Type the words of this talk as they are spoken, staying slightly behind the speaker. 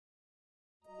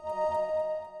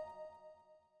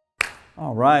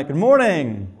All right, good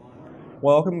morning.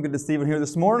 Welcome. Good to see everyone here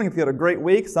this morning. If you had a great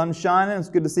week, sun's shining, it's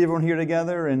good to see everyone here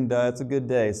together, and it's a good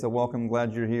day. So welcome.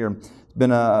 Glad you're here. It's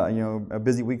been a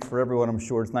busy week for everyone. I'm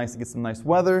sure it's nice to get some nice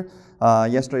weather.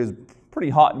 Yesterday was a pretty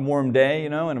hot and warm day,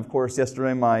 and of course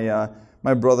yesterday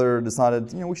my brother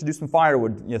decided we should do some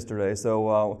firewood yesterday.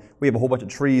 So we have a whole bunch of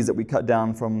trees that we cut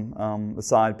down from the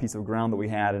side piece of ground that we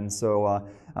had, and so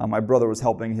my brother was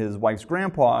helping his wife's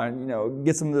grandpa,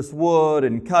 get some of this wood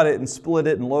and cut it and split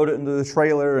it and load it into the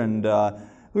trailer, and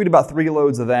we did about 3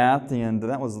 loads of that, and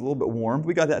that was a little bit warm.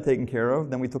 We got that taken care of.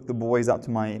 Then we took the boys out to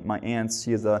my aunt's.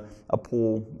 She has a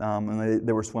pool, and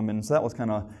they were swimming, so that was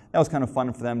kind of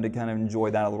fun for them to kind of enjoy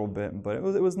that a little bit. But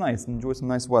it was nice. Enjoy some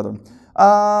nice weather.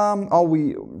 I'm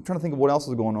trying to think of what else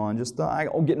is going on. Just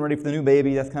getting ready for the new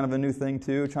baby. That's kind of a new thing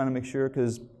too. Trying to make sure,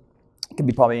 because it could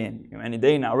be probably any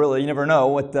day now, really. You never know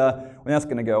when that's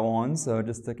going to go on. So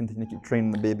just to continue to keep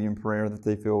training the baby in prayer that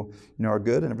they feel are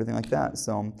good and everything like that.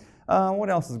 So what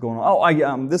else is going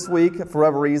on? This week, for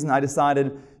whatever reason, I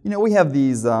decided, we have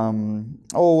these,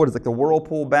 the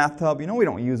Whirlpool bathtub. We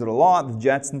don't use it a lot, the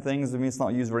jets and things. It's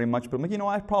not used very much. But I'm like,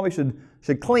 I probably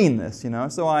should clean this,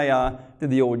 So I did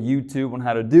the old YouTube on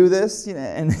how to do this,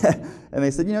 and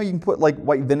they said, you can put like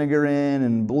white vinegar in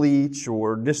and bleach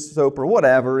or dish soap or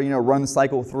whatever, run the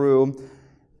cycle through.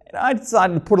 I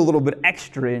decided to put a little bit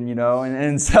extra in,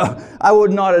 and so I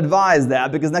would not advise that,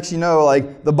 because next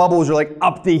the bubbles are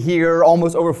up to here,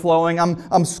 almost overflowing.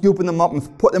 I'm scooping them up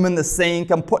and putting them in the sink.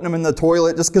 I'm putting them in the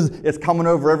toilet just because it's coming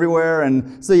over everywhere.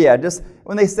 And so just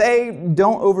when they say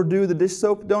don't overdo the dish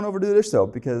soap, don't overdo the dish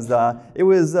soap, because it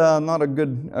was not a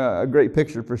great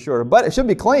picture for sure. But it should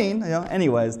be clean,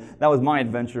 Anyways, that was my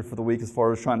adventure for the week as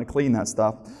far as trying to clean that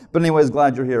stuff. But anyways,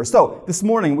 glad you're here. So this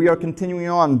morning we are continuing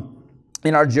on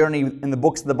in our journey in the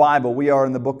books of the Bible. We are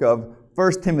in the book of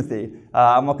 1 Timothy.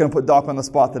 I'm not going to put Doc on the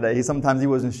spot today. Sometimes he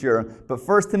wasn't sure. But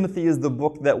 1 Timothy is the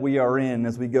book that we are in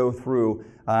as we go through.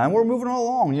 And we're moving all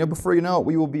along. Before you know it,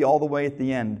 we will be all the way at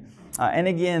the end. And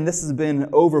again, this has been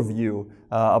an overview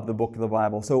of the book of the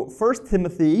Bible. So 1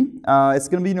 Timothy, it's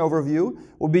going to be an overview.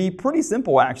 Will be pretty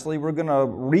simple, actually. We're going to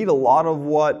read a lot of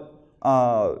what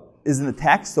is in the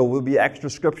text. So we'll be extra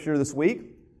scripture this week.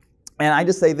 And I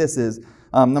just say this is,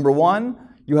 number one,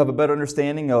 you have a better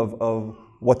understanding of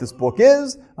what this book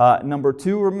is. Number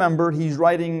two, remember, he's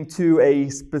writing to a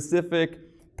specific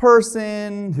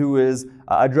person who is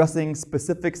addressing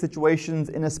specific situations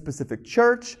in a specific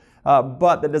church,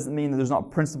 but that doesn't mean that there's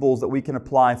not principles that we can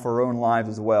apply for our own lives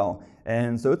as well.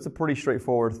 And so it's a pretty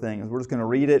straightforward thing. We're just going to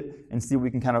read it and see what we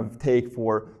can kind of take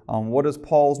for what is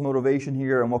Paul's motivation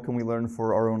here and what can we learn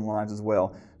for our own lives as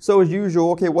well. So as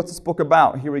usual, okay, what's this book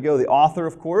about? Here we go. The author,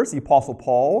 of course, the Apostle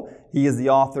Paul. He is the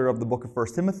author of the book of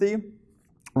 1 Timothy,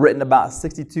 written about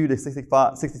 62 to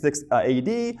 66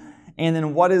 AD. And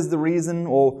then what is the reason?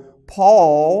 Well,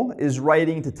 Paul is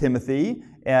writing to Timothy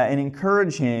and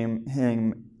encouraging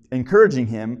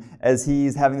him as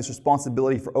he's having this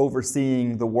responsibility for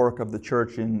overseeing the work of the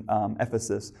church in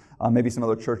Ephesus, maybe some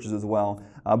other churches as well.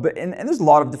 But there's a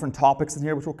lot of different topics in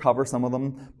here, which we'll cover some of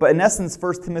them. But in essence,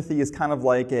 1 Timothy is kind of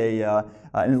like a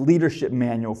leadership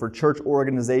manual for church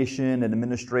organization and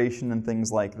administration and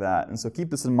things like that. And so keep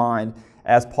this in mind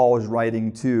as Paul is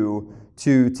writing to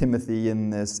Timothy in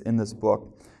this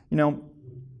book.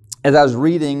 As I was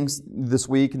reading this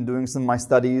week and doing some of my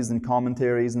studies and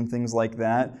commentaries and things like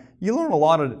that, you learn a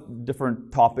lot of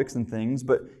different topics and things,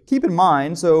 but keep in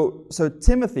mind, so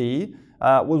Timothy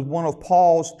was one of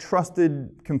Paul's trusted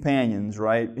companions,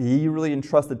 right? He really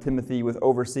entrusted Timothy with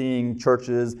overseeing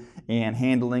churches and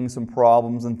handling some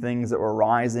problems and things that were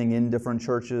arising in different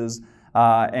churches,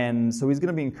 and so he's going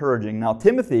to be encouraging. Now,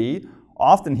 Timothy,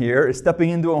 often here, is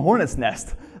stepping into a hornet's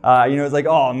nest. It's like,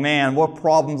 oh man, what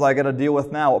problems I got to deal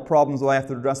with now? What problems do I have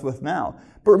to address with now?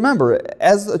 But remember,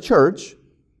 as a church,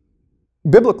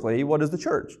 biblically, what is the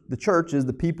church? The church is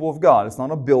the people of God. It's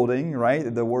not a building,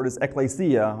 right? The word is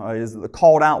ecclesia, is the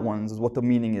called out ones, is what the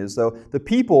meaning is. So the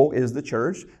people is the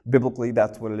church. Biblically,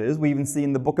 that's what it is. We even see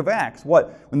in the book of Acts.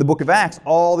 In the book of Acts,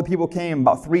 all the people came,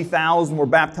 about 3,000 were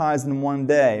baptized in one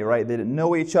day, right? They didn't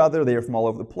know each other. They were from all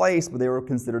over the place, but they were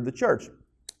considered the church.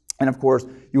 And of course,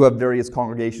 you have various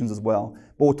congregations as well.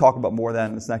 But we'll talk about more of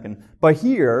that in a second. But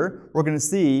here, we're going to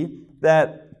see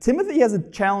that Timothy has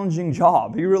a challenging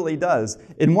job. He really does.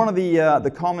 In one of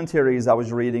the commentaries I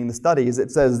was reading, the studies, it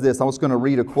says this. I was going to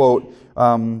read a quote.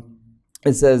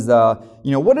 It says,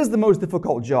 what is the most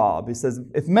difficult job? He says,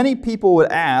 if many people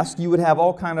would ask, you would have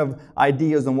all kind of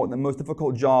ideas on what the most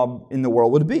difficult job in the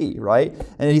world would be, right?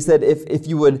 And he said, if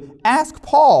you would ask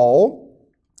Paul,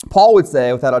 Paul would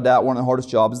say, without a doubt, one of the hardest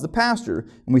jobs is the pastor.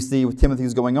 And we see with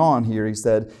Timothy's going on here, he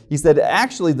said,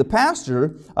 actually, a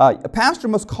pastor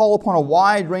must call upon a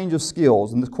wide range of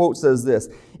skills. And the quote says this: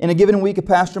 in a given week, a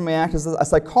pastor may act as a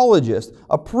psychologist,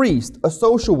 a priest, a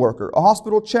social worker, a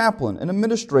hospital chaplain, an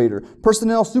administrator,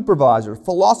 personnel supervisor,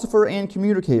 philosopher, and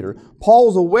communicator. Paul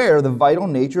was aware of the vital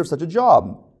nature of such a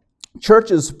job.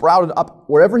 Churches sprouted up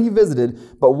wherever he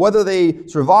visited, but whether they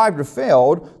survived or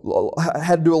failed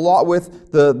had to do a lot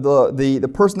with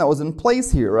the person that was in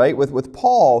place here, right? With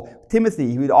Paul,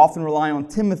 Timothy, he would often rely on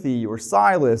Timothy or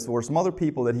Silas or some other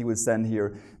people that he would send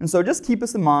here. And so just keep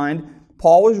this in mind.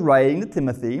 Paul was writing to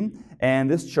Timothy,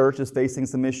 and this church is facing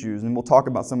some issues. And we'll talk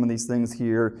about some of these things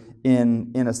here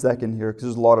in a second here, because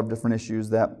there's a lot of different issues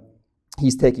that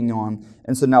he's taking on.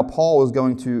 And so now Paul is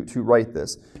going to write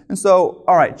this. And so,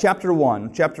 all right, chapter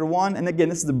 1. Chapter 1, and again,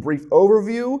 this is a brief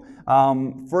overview.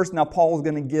 First, now Paul is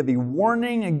going to give a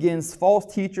warning against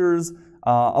false teachers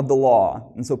of the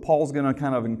law. And so Paul's going to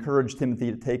kind of encourage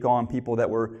Timothy to take on people that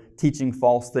were teaching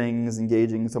false things,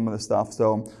 engaging in some of the stuff.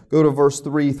 So go to verse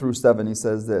 3 through 7. He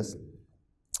says this: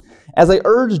 as I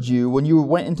urged you when you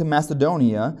went into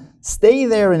Macedonia, stay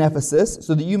there in Ephesus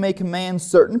so that you may command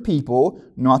certain people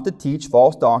not to teach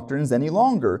false doctrines any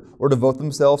longer or devote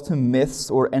themselves to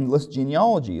myths or endless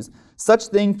genealogies. Such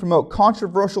things promote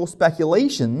controversial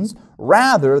speculations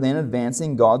rather than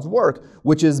advancing God's work,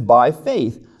 which is by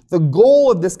faith. The goal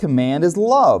of this command is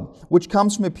love, which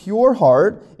comes from a pure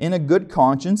heart and a good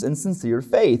conscience and sincere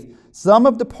faith. Some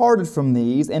have departed from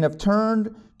these and have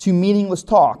turned to meaningless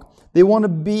talk. They want to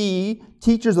be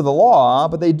teachers of the law,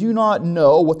 but they do not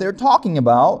know what they're talking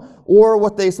about or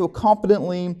what they so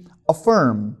confidently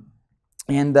affirm.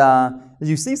 And as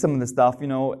you see some of this stuff,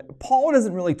 Paul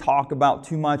doesn't really talk about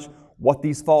too much what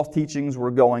these false teachings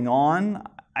were going on.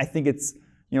 I think it's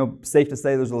safe to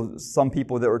say there's some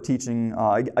people that were teaching,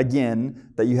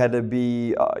 again, that you had to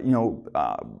be,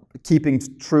 keeping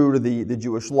true to the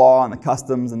Jewish law and the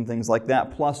customs and things like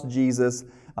that, plus Jesus.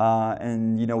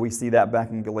 And we see that back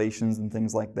in Galatians and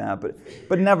things like that.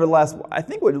 But nevertheless, I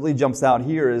think what really jumps out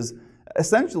here is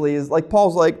essentially like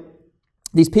Paul's like,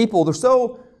 these people, they're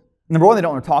so, number one, they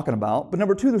don't know what they're talking about, but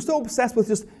number two, they're so obsessed with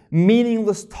just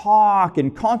meaningless talk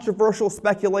and controversial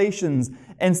speculations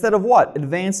instead of what?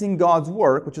 Advancing God's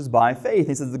work, which is by faith.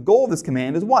 He says the goal of this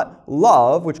command is what?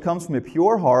 Love, which comes from a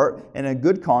pure heart and a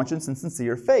good conscience and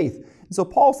sincere faith. And so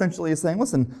Paul essentially is saying,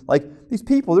 listen, like these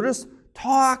people, they're just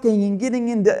talking and getting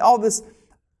into all this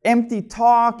empty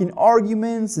talk and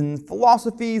arguments and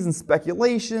philosophies and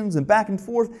speculations and back and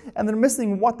forth, and they're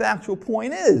missing what the actual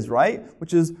point is, right?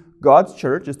 Which is God's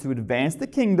church is to advance the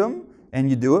kingdom, and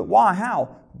you do it. Why?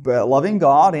 How? By loving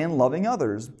God and loving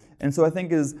others. And so I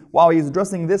think while he's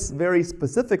addressing this very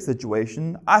specific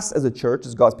situation, us as a church,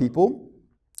 as God's people,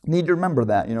 need to remember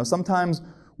that. Sometimes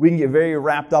we can get very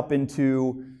wrapped up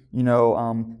into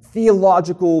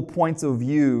theological points of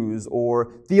views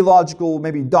or theological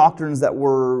maybe doctrines that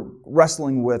we're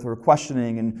wrestling with or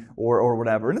questioning or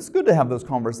whatever. And it's good to have those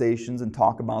conversations and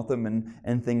talk about them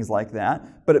and things like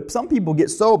that. But some people get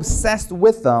so obsessed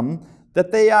with them that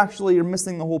they actually are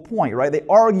missing the whole point, right? They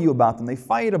argue about them. They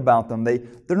fight about them.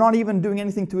 They're not even doing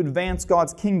anything to advance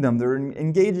God's kingdom. They're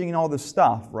engaging in all this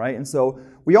stuff, right? And so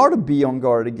we are to be on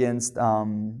guard against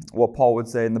what Paul would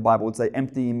say and the Bible would say,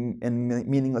 empty and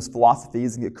meaningless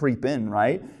philosophies and creep in,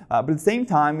 right? But at the same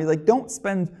time, he's like, don't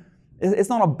spend, it's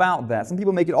not about that. Some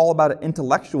people make it all about an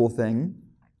intellectual thing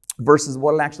versus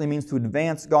what it actually means to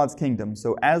advance God's kingdom.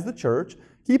 So as the church,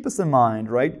 keep this in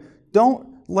mind, right? Don't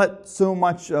let so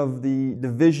much of the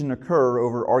division occur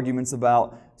over arguments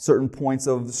about certain points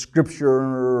of Scripture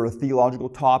or theological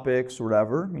topics or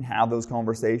whatever. Have those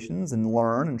conversations and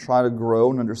learn and try to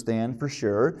grow and understand for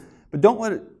sure. But don't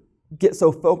let it get so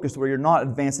focused where you're not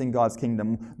advancing God's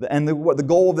kingdom. And the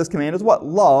goal of this command is what?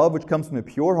 Love, which comes from a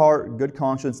pure heart, good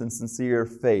conscience, and sincere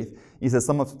faith. He says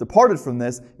some have departed from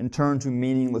this and turned to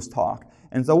meaningless talk.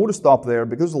 And so we'll just stop there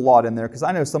because there's a lot in there. Because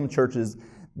I know some churches,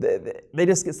 they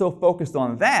just get so focused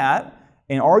on that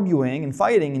and arguing and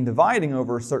fighting and dividing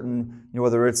over certain,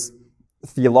 whether it's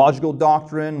theological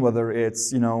doctrine, whether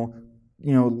it's,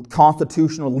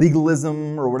 constitutional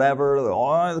legalism or whatever,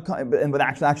 but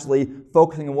actually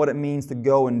focusing on what it means to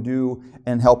go and do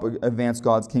and help advance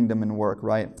God's kingdom and work,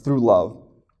 right? Through love.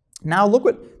 Now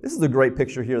this is a great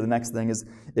picture here. The next thing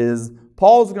is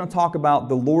Paul's going to talk about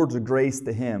the Lord's grace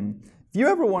to him. If you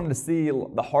ever wanted to see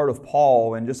the heart of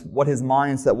Paul and just what his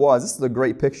mindset was, this is a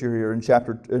great picture here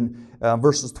in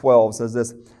verses 12. It says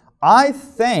this: I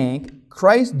thank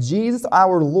Christ Jesus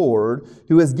our Lord,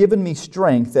 who has given me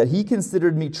strength, that he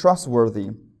considered me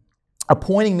trustworthy.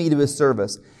 appointing me to his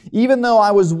service. Even though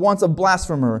I was once a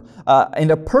blasphemer and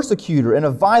a persecutor and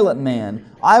a violent man,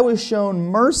 I was shown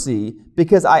mercy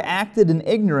because I acted in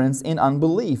ignorance and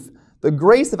unbelief. The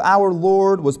grace of our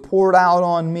Lord was poured out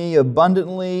on me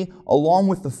abundantly, along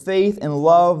with the faith and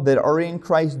love that are in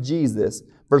Christ Jesus.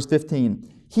 Verse 15.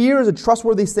 Here is a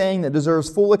trustworthy saying that deserves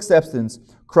full acceptance.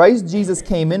 Christ Jesus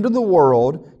came into the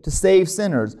world to save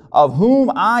sinners, of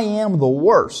whom I am the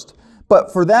worst.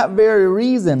 But for that very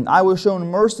reason, I was shown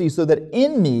mercy so that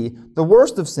in me, the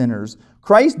worst of sinners,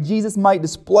 Christ Jesus might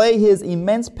display His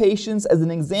immense patience as an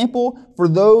example for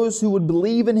those who would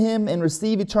believe in Him and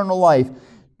receive eternal life.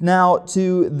 Now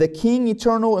to the King,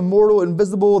 eternal, immortal,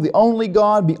 invisible, the only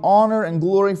God, be honor and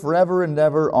glory forever and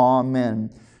ever.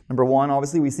 Amen. Number one,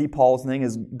 obviously, we see Paul's thing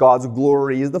is God's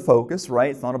glory is the focus,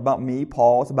 right? It's not about me,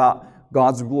 Paul. It's about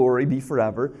God's glory be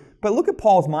forever. But look at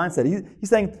Paul's mindset. He's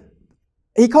saying,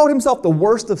 he called himself the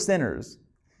worst of sinners.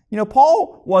 You know,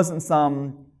 Paul wasn't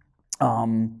some,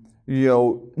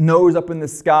 nose up in the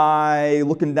sky,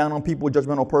 looking down on people,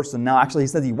 judgmental person. Now, actually, he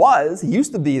says he was. He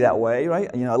used to be that way,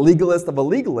 right? You know, a legalist of a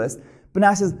legalist. But now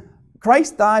he says,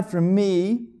 Christ died for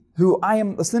me, who I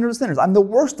am the sinner of sinners. I'm the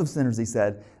worst of sinners, he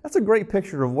said. That's a great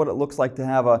picture of what it looks like to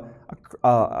have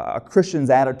a Christian's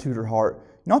attitude or heart.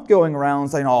 Not going around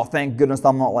saying, oh, thank goodness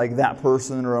I'm not like that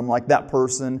person or I'm like that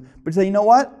person. But say, you know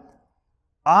what?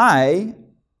 I,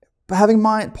 having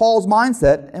Paul's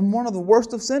mindset, am one of the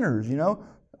worst of sinners, you know.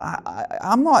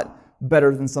 I'm not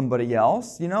better than somebody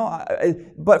else, you know.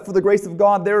 But for the grace of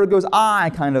God, there goes I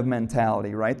kind of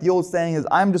mentality, right? The old saying is,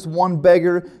 I'm just one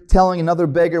beggar telling another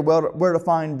beggar where to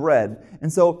find bread.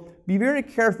 And so be very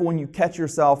careful when you catch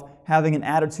yourself having an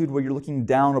attitude where you're looking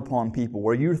down upon people,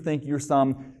 where you think you're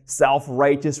some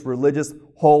self-righteous, religious,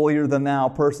 holier-than-thou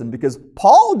person. Because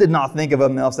Paul did not think of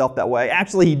himself that way.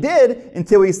 Actually, he did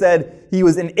until he said he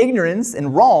was in ignorance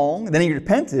and wrong. Then he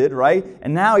repented, right?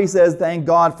 And now he says, thank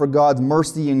God for God's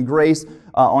mercy and grace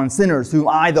on sinners, whom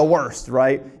I the worst,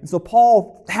 right? And so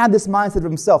Paul had this mindset of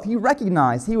himself. He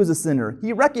recognized he was a sinner.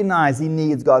 He recognized he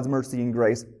needs God's mercy and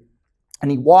grace. And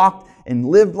he walked and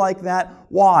lived like that.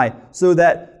 Why? So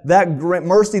that great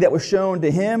mercy that was shown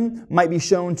to him might be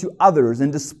shown to others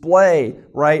and display,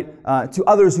 right, to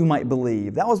others who might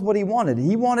believe. That was what he wanted.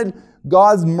 He wanted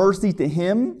God's mercy to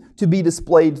him to be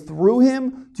displayed through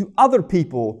him to other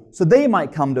people so they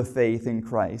might come to faith in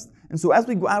Christ. And so as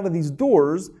we go out of these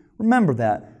doors, remember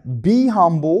that. Be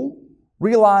humble.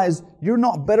 Realize you're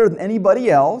not better than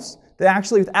anybody else. That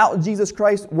actually without Jesus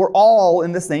Christ, we're all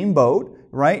in the same boat.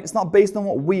 Right? It's not based on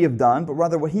what we have done, but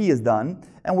rather what He has done.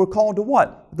 And we're called to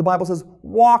what? The Bible says,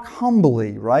 walk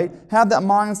humbly, right? Have that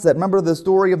mindset. Remember the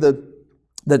story of the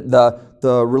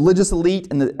religious elite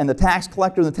and the tax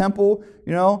collector in the temple,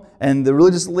 you know? And the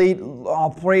religious elite,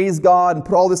 oh, praise God and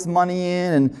put all this money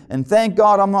in and thank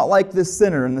God I'm not like this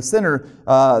sinner. And the sinner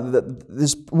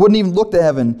this wouldn't even look to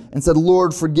heaven and said,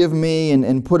 Lord, forgive me,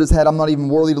 and put his head, I'm not even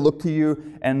worthy to look to you.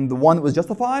 And the one that was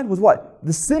justified was what?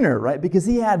 The sinner, right? Because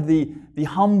he had the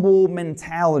humble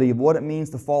mentality of what it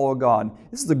means to follow God.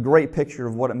 This is a great picture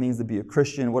of what it means to be a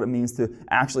Christian, what it means to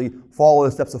actually follow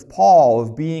the steps of Paul,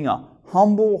 of being a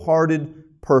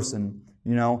humble-hearted person.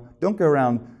 You know, don't go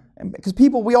around, because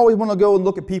we always want to go and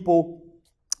look at people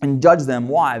and judge them.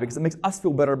 Why? Because it makes us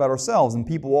feel better about ourselves. And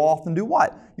people will often do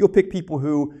what? You'll pick people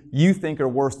who you think are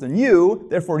worse than you,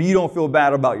 therefore you don't feel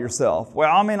bad about yourself.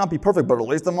 Well, I may not be perfect, but at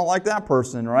least I'm not like that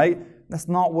person, right? That's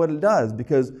not what it does,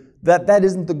 because that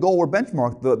isn't the goal or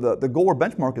benchmark. The goal or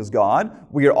benchmark is God.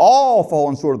 We are all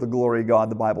fallen short of the glory of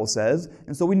God, the Bible says.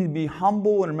 And so we need to be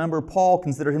humble, and remember Paul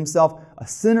considered himself a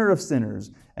sinner of sinners.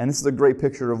 And this is a great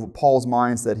picture of Paul's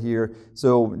mindset here.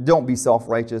 So don't be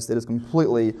self-righteous. It is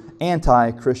completely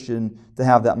anti-Christian to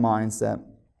have that mindset.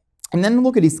 And then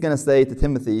look what he's going to say to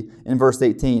Timothy in verse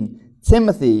 18.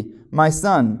 Timothy, my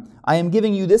son, I am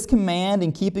giving you this command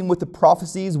in keeping with the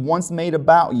prophecies once made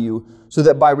about you, so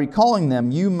that by recalling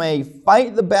them you may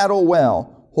fight the battle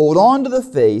well, hold on to the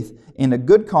faith and a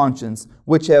good conscience,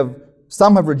 which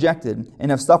some have rejected and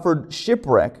have suffered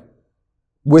shipwreck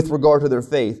with regard to their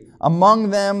faith. Among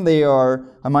them they are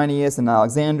Hymenaeus and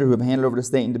Alexander, who have handed over to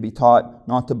Satan to be taught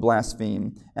not to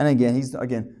blaspheme. And again, he's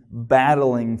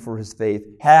battling for his faith,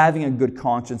 having a good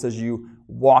conscience as you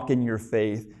walk in your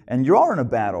faith. And you are in a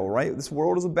battle, right? This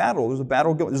world is a battle.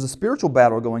 There's a spiritual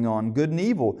battle going on, good and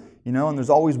evil, you know, and there's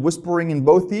always whispering in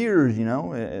both ears, you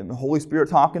know, and the Holy Spirit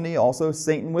talking to you, also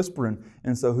Satan whispering.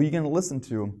 And so who are you going to listen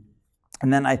to?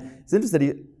 And then it's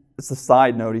interesting, it's a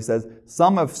side note, he says,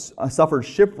 some have suffered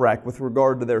shipwreck with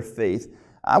regard to their faith.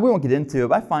 We won't get into it,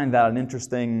 but I find that an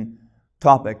interesting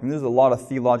topic. And there's a lot of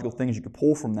theological things you could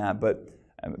pull from that, but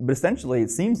But essentially, it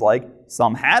seems like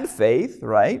some had faith,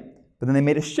 right? But then they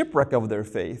made a shipwreck of their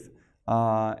faith.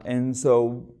 And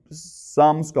so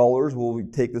some scholars will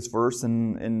take this verse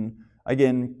and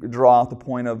again, draw out the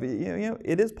point of,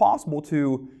 it is possible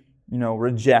to,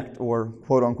 reject or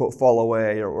quote-unquote fall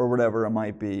away or whatever it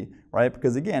might be, right?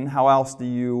 Because again, how else do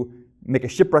you make a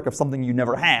shipwreck of something you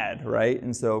never had, right?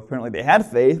 And so apparently they had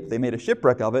faith, they made a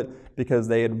shipwreck of it because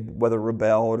they had whether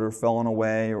rebelled or fallen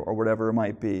away or whatever it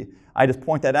might be. I just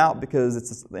point that out because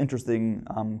it's an interesting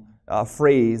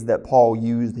phrase that Paul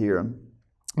used here.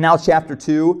 Now chapter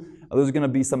 2, there's going to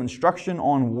be some instruction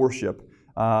on worship.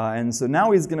 And so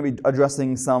now he's going to be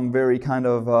addressing some very kind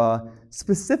of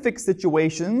specific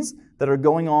situations that are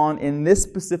going on in this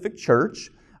specific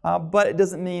church, but it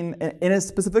doesn't mean in a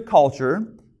specific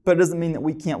culture, but it doesn't mean that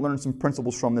we can't learn some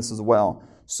principles from this as well.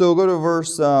 So go to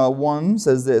verse 1,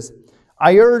 says this,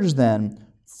 I urge then,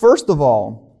 first of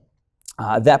all,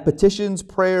 that petitions,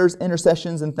 prayers,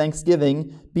 intercessions, and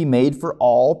thanksgiving be made for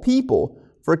all people,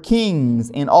 for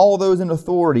kings and all those in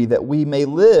authority, that we may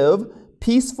live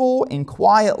peaceful and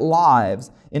quiet lives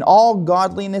in all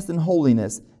godliness and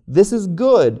holiness. This is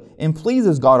good and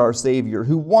pleases God our Savior,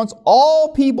 who wants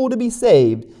all people to be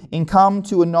saved and come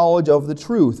to a knowledge of the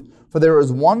truth. For there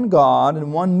is one God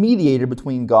and one mediator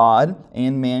between God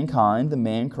and mankind, the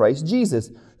man Christ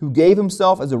Jesus, who gave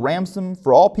himself as a ransom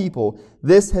for all people.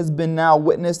 This has been now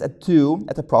witnessed at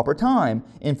the proper time.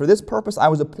 And for this purpose I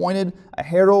was appointed a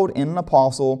herald and an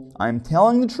apostle. I am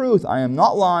telling the truth. I am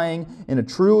not lying, and a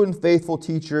true and faithful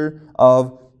teacher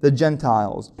of the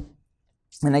Gentiles.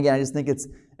 And again, I just think it's,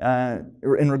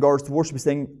 in regards to worship,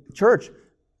 saying, church,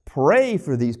 pray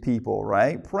for these people,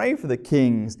 right? Pray for the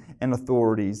kings and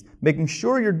authorities, making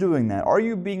sure you're doing that. Are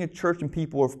you being a church and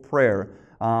people of prayer?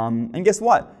 And guess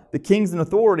what? The kings and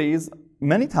authorities,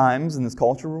 many times in this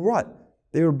culture, were what?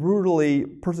 They were brutally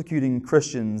persecuting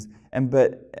Christians,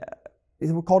 but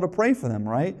we're called to pray for them,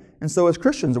 right? And so as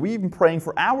Christians, are we even praying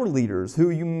for our leaders who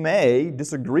you may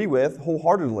disagree with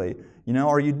wholeheartedly?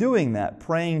 Are you doing that?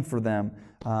 Praying for them,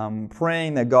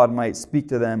 praying that God might speak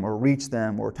to them or reach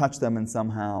them or touch them in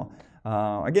somehow.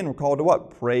 Again, we're called to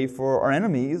what? Pray for our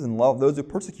enemies and love those who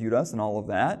persecute us and all of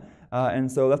that.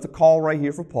 And so that's a call right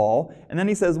here for Paul. And then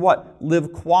he says what?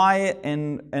 Live quiet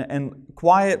and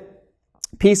quiet,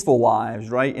 peaceful lives,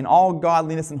 right? In all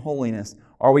godliness and holiness.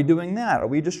 Are we doing that? Are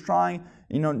we just trying,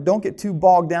 don't get too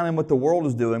bogged down in what the world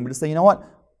is doing, but just say, you know what?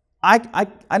 I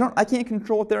can't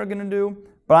control what they're going to do,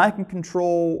 but I can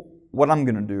control what I'm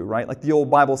going to do, right? Like the old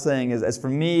Bible saying is, as for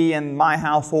me and my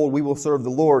household, we will serve the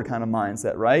Lord kind of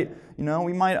mindset, right?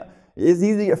 It's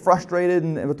easy to get frustrated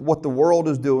with what the world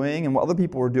is doing and what other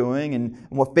people are doing and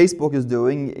what Facebook is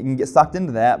doing. You can get sucked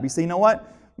into that. But you say, you know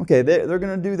what? Okay, they're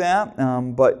going to do that.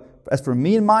 But as for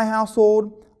me and my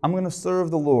household, I'm going to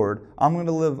serve the Lord. I'm going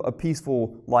to live a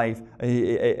peaceful life,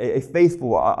 a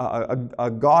faithful, a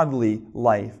godly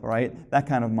life, right? That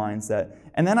kind of mindset.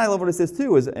 And then I love what it says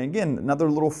too, is again,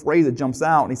 another little phrase that jumps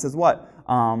out. And he says what?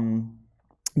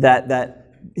 That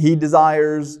he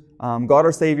desires God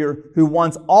our Savior, who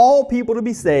wants all people to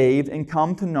be saved and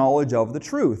come to knowledge of the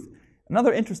truth.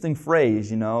 Another interesting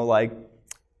phrase, he wants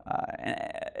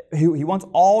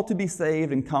all to be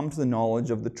saved and come to the knowledge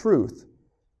of the truth.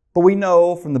 But we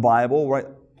know from the Bible, right,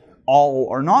 all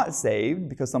are not saved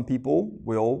because some people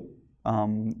will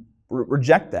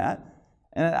reject that.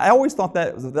 And I always thought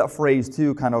that phrase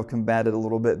too kind of combated a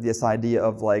little bit this idea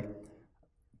of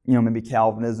maybe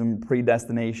Calvinism,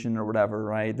 predestination or whatever,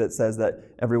 right? That says that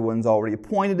everyone's already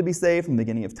appointed to be saved from the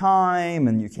beginning of time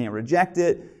and you can't reject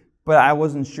it. But I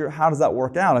wasn't sure, how does that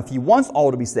work out? If he wants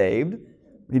all to be saved,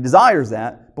 he desires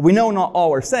that, but we know not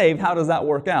all are saved, how does that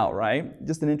work out, right?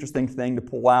 Just an interesting thing to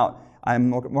pull out. I'm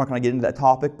not going to get into that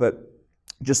topic, but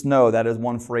just know that is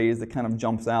one phrase that kind of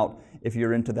jumps out if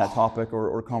you're into that topic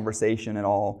or conversation at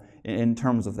all in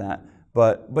terms of that.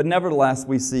 But nevertheless,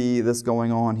 we see this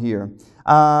going on here.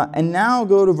 And now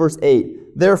go to verse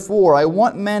 8. Therefore, I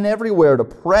want men everywhere to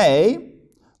pray,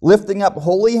 lifting up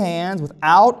holy hands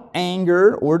without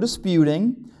anger or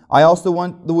disputing. I also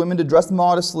want the women to dress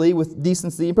modestly with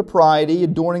decency and propriety,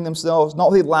 adorning themselves not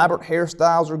with elaborate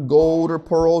hairstyles or gold or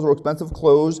pearls or expensive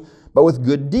clothes, but with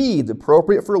good deeds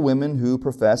appropriate for women who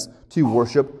profess to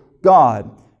worship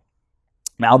God.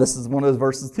 Now, this is one of those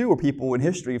verses, too, where people in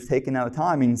history have taken out a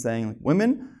time and saying,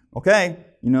 women, okay,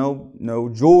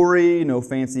 no jewelry, no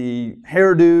fancy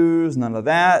hairdos, none of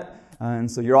that,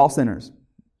 and so you're all sinners.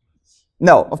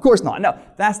 No, of course not. No,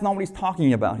 that's not what he's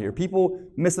talking about here. People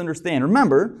misunderstand.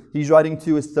 Remember, he's writing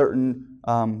to he's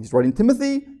writing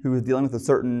Timothy, who is dealing with a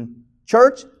certain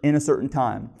church in a certain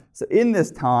time. So in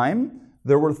this time,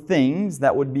 there were things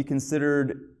that would be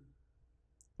considered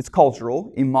it's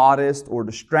cultural, immodest or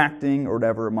distracting or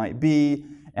whatever it might be.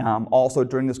 Also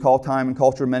during this time and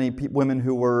culture, many women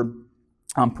who were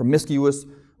promiscuous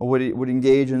would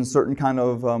engage in certain kind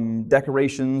of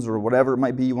decorations or whatever it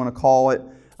might be you want to call it.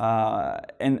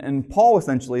 And Paul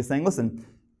essentially is saying, listen,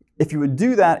 if you would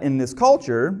do that in this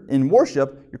culture, in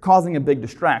worship, you're causing a big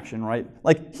distraction, right?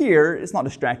 Like here, it's not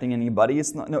distracting anybody.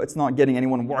 It's not getting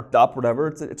anyone worked up, whatever.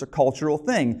 It's a cultural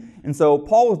thing. And so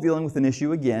Paul was dealing with an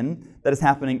issue, again, that is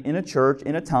happening in a church,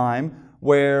 in a time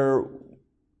where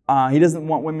he doesn't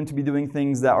want women to be doing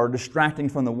things that are distracting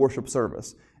from the worship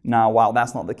service. Now, while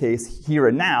that's not the case here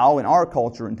and now, in our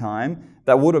culture and time,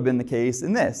 that would have been the case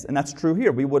in this. And that's true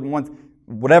here. We wouldn't want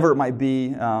whatever it might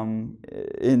be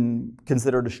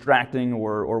considered distracting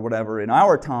or whatever in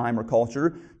our time or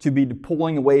culture to be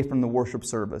pulling away from the worship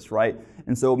service, right?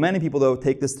 And so many people, though,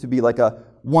 take this to be like a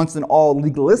once and all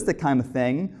legalistic kind of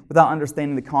thing without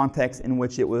understanding the context in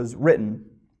which it was written.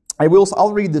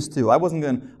 I'll read this too. I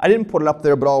didn't put it up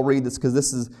there, but I'll read this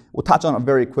because we'll touch on it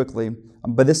very quickly,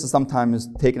 but this is sometimes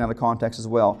taken out of context as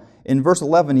well. In verse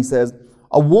 11, he says,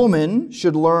 "A woman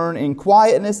should learn in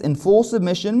quietness and full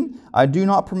submission. I do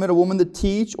not permit a woman to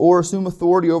teach or assume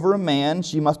authority over a man.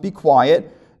 She must be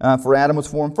quiet. For Adam was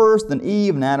formed first, then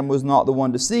Eve, and Adam was not the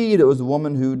one deceived. It was the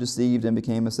woman who deceived and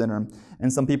became a sinner."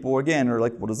 And some people, again, are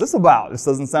like, what is this about? This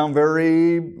doesn't sound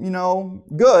very,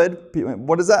 good.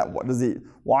 What is that?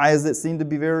 Why does it seem to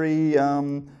be very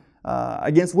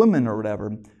against women or whatever?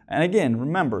 And again,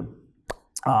 remember,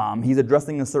 he's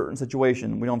addressing a certain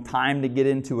situation. We don't have time to get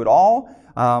into it all.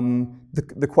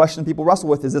 The question people wrestle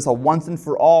with, is this a once and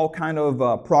for all kind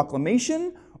of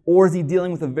proclamation, or is he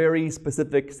dealing with a very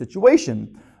specific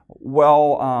situation?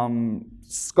 Well,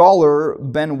 scholar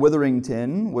Ben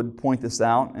Witherington would point this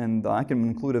out, and I can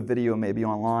include a video maybe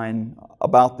online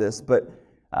about this, but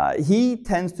he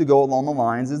tends to go along the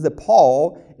lines is that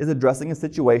Paul is addressing a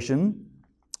situation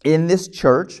in this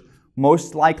church.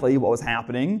 Most likely what was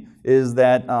happening is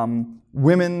that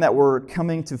women that were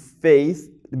coming to faith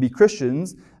to be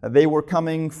Christians, they were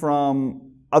coming from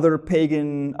other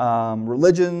pagan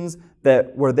religions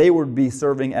where they would be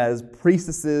serving as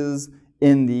priestesses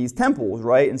in these temples,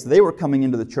 right? And so they were coming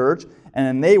into the church,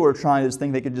 and they were trying to just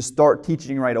think they could just start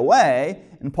teaching right away.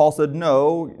 And Paul said,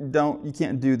 no, you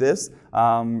can't do this.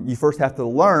 You first have to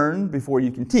learn before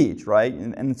you can teach, right?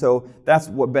 And so that's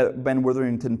what Ben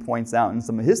Witherington points out in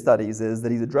some of his studies, is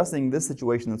that he's addressing this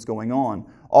situation that's going on.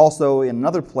 Also, in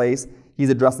another place, he's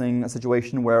addressing a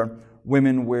situation where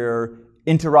women were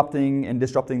interrupting and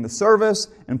disrupting the service,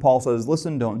 and Paul says,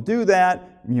 listen, don't do that,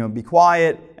 be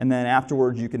quiet, and then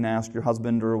afterwards you can ask your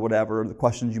husband or whatever the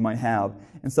questions you might have.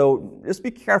 And so just be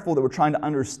careful that we're trying to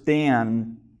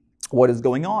understand what is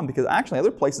going on, because actually other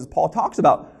places Paul talks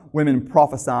about women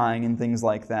prophesying and things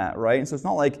like that, right? And so it's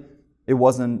not like it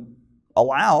wasn't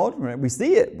allowed, right? We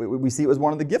see it. We see it was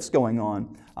one of the gifts going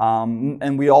on.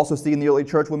 And we also see in the early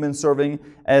church women serving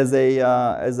as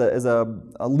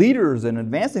leaders and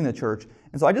advancing the church.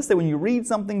 And so I just say when you read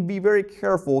something, be very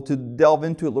careful to delve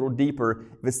into it a little deeper.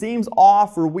 If it seems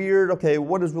off or weird, okay,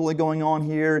 what is really going on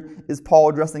here? Is Paul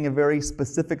addressing a very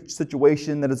specific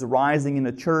situation that is arising in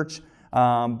the church?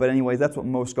 But anyways, that's what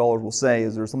most scholars will say,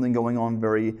 is there's something going on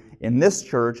in this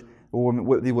church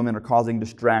where the women are causing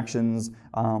distractions,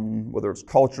 whether it's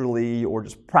culturally or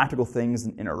just practical things,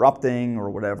 interrupting or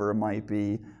whatever it might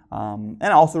be. And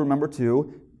also remember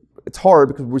too, it's hard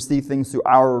because we see things through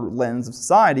our lens of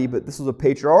society, but this was a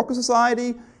patriarchal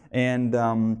society, and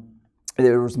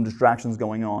there were some distractions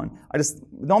going on. I just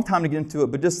don't have time to get into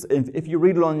it, but just if you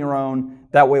read it on your own,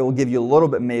 that way it will give you a little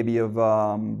bit maybe of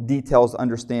details to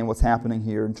understand what's happening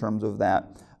here in terms of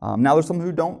that. Now there's some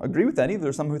who don't agree with that either.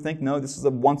 There's some who think, no, this is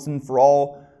a once and for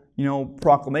all,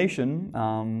 proclamation.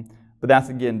 But that's,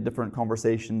 again, different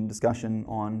conversation, discussion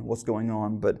on what's going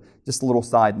on. But just a little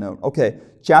side note. Okay,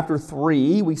 chapter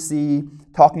 3, we see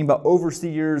talking about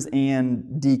overseers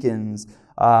and deacons,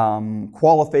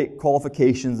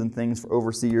 qualifications and things for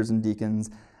overseers and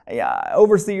deacons.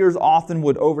 Overseers often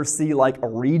would oversee like a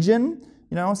region.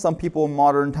 Some people in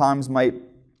modern times might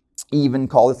even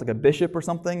call this like a bishop or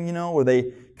something, where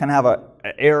they kind of have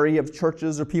an area of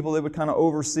churches or people they would kind of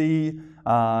oversee.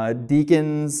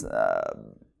 Deacons,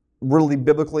 really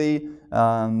biblically,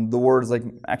 the word is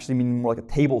actually meaning more like a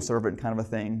table servant kind of a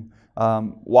thing.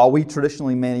 While we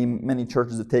traditionally, many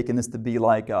churches have taken this to be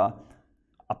like a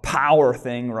power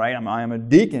thing, right? I'm a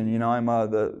deacon, I'm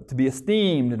to be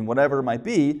esteemed and whatever it might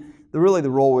be. The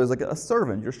role is like a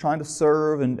servant. You're just trying to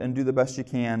serve and do the best you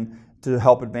can to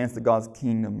help advance God's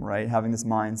kingdom, right? Having this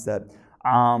mindset.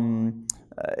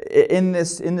 in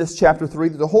this chapter 3,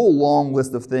 there's a whole long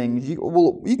list of things.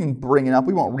 You can bring it up.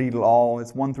 We won't read it all.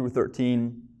 It's 1 through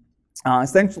 13.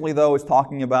 Essentially, though, it's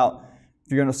talking about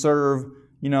if you're going to serve,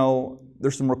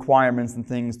 there's some requirements and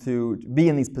things to be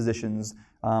in these positions.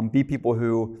 Be people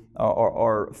who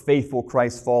are faithful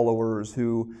Christ followers,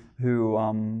 who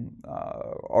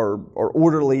are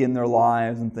orderly in their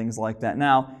lives and things like that.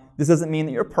 Now, this doesn't mean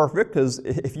that you're perfect, because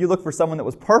if you look for someone that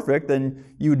was perfect, then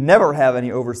you'd never have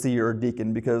any overseer or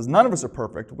deacon, because none of us are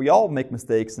perfect. We all make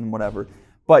mistakes and whatever.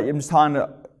 But I'm just trying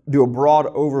to do a broad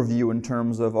overview in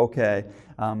terms of,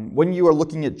 when you are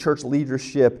looking at church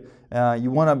leadership,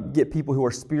 you want to get people who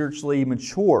are spiritually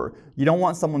mature. You don't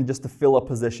want someone just to fill a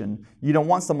position. You don't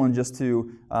want someone just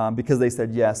to, because they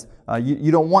said yes.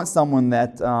 You don't want someone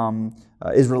that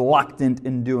is reluctant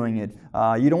in doing it.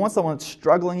 You don't want someone that's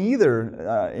struggling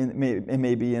either,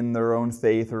 maybe in their own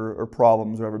faith or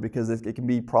problems or whatever, because it can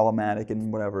be problematic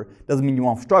and whatever. Doesn't mean you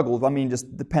won't struggle. I mean,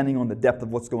 just depending on the depth of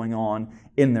what's going on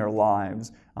in their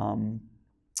lives.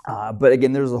 But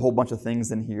again, there's a whole bunch of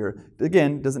things in here.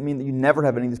 Again, doesn't mean that you never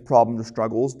have any of these problems or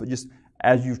struggles, but just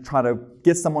as you try to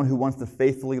get someone who wants to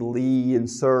faithfully lead and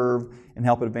serve and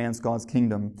help advance God's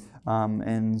kingdom.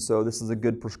 And so this is a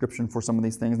good prescription for some of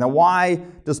these things. Now, why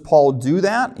does Paul do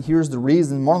that? Here's the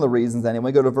reason, one of the reasons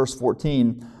anyway. Go to verse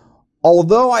 14.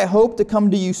 Although I hope to come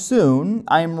to you soon,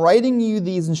 I am writing you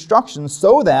these instructions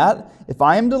so that, if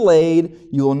I am delayed,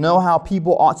 you will know how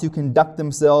people ought to conduct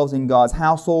themselves in God's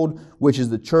household, which is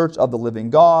the church of the living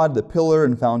God, the pillar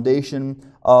and foundation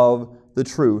of the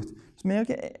truth.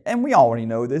 And we already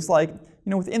know this,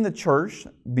 within the church,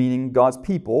 meaning God's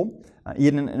people,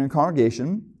 even in a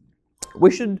congregation,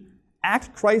 we should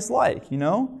act Christ-like,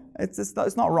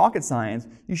 It's not rocket science.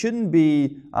 You shouldn't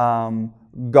be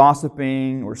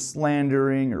gossiping or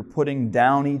slandering or putting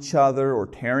down each other or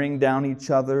tearing down each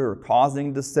other or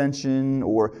causing dissension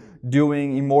or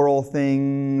doing immoral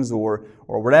things or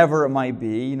whatever it might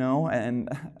be, And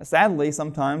sadly,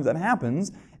 sometimes that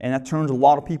happens, and that turns a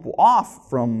lot of people off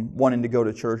from wanting to go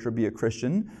to church or be a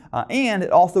Christian. And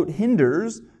it also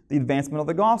hinders the advancement of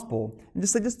the gospel. And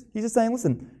he's just saying,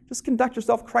 listen, just conduct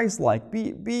yourself Christ-like.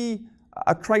 Be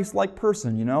a Christ-like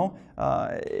person,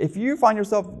 If you find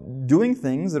yourself doing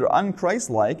things that are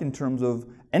un-Christ-like in terms of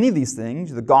any of these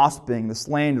things, the gossiping, the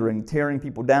slandering, tearing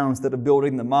people down instead of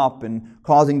building them up, and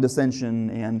causing dissension,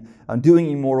 and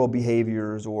doing immoral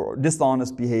behaviors or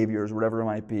dishonest behaviors, whatever it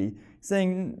might be,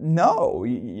 saying, no,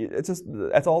 it's just,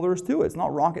 that's all there is to it. It's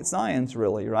not rocket science,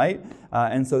 really, right?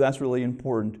 And so that's really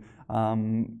important.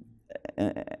 And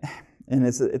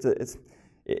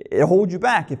it holds you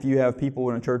back if you have people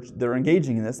in a church that are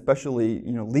engaging in this, especially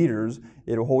leaders.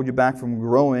 It'll hold you back from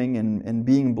growing and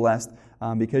being blessed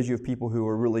because you have people who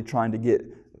are really trying to get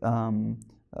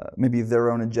maybe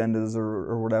their own agendas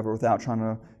or whatever, without trying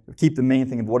to keep the main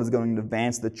thing of what is going to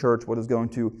advance the church, what is going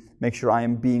to make sure I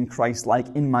am being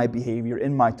Christ-like in my behavior,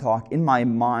 in my talk, in my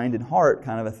mind and heart,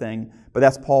 kind of a thing. But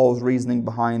that's Paul's reasoning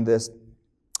behind this.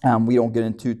 We don't get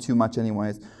into too much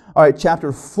anyways. All right,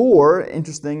 chapter 4,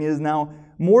 interesting, is now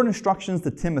more instructions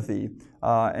to Timothy.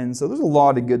 And so there's a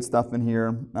lot of good stuff in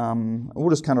here. We'll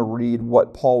just kind of read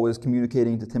what Paul is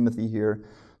communicating to Timothy here.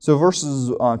 So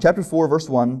chapter 4, verse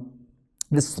 1,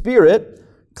 the Spirit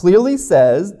clearly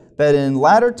says that in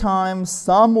latter times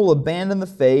some will abandon the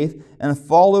faith and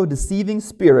follow deceiving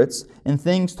spirits and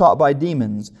things taught by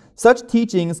demons. Such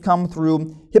teachings come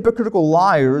through hypocritical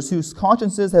liars whose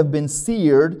consciences have been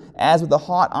seared as with a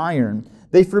hot iron.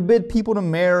 They forbid people to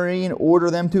marry and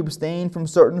order them to abstain from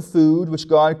certain food which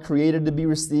God created to be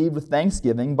received with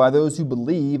thanksgiving by those who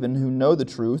believe and who know the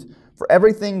truth. For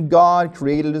everything God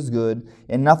created is good,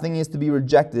 and nothing is to be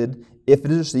rejected if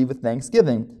it is received with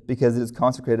thanksgiving, because it is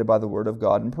consecrated by the word of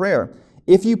God in prayer.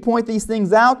 If you point these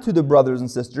things out to the brothers and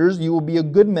sisters, you will be a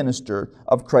good minister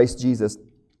of Christ Jesus,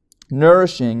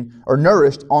 nourished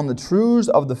on the truths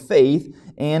of the faith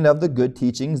and of the good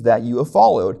teachings that you have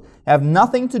followed. Have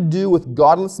nothing to do with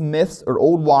godless myths or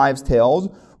old wives' tales.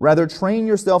 Rather, train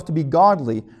yourself to be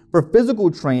godly. For physical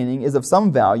training is of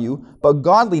some value, but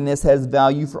godliness has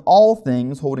value for all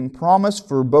things, holding promise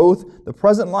for both the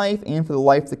present life and for the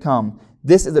life to come.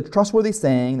 This is a trustworthy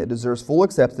saying that deserves full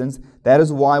acceptance. That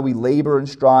is why we labor and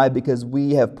strive, because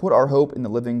we have put our hope in the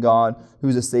living God, who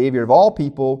is the Savior of all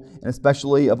people, and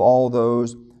especially of all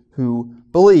those who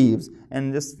believes.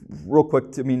 And just real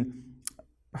quick,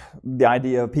 the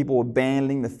idea of people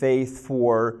abandoning the faith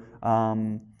for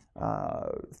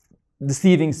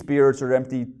deceiving spirits or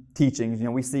empty teachings.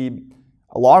 We see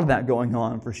a lot of that going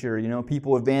on for sure.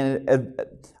 People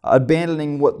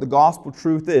abandoning what the gospel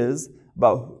truth is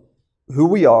about who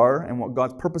we are and what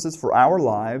God's purpose is for our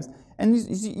lives, And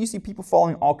you see people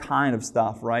following all kind of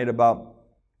stuff, right, about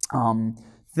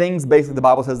things basically the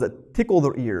Bible says that tickle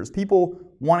their ears. People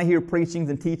want to hear preachings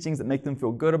and teachings that make them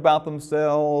feel good about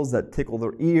themselves, that tickle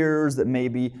their ears, that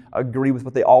maybe agree with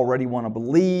what they already want to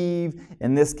believe.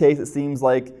 In this case, it seems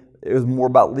like it was more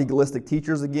about legalistic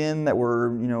teachers again that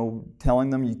were,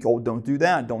 telling them, don't do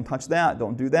that, don't touch that,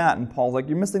 don't do that. And Paul's like,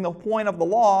 you're missing the point of the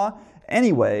law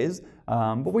anyways.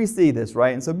 But we see this,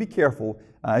 right? And so be careful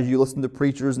as you listen to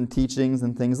preachers and teachings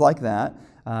and things like that,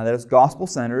 that it's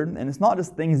gospel-centered, and it's not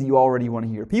just things that you already want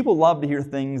to hear. People love to hear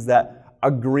things that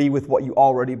agree with what you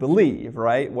already believe,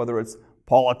 right? Whether it's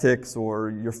politics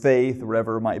or your faith or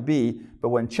whatever it might be. But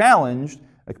when challenged,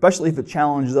 especially if it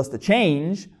challenges us to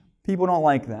change, people don't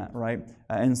like that, right?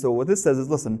 And so what this says is,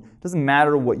 listen, it doesn't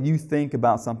matter what you think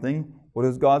about something. What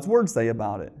does God's Word say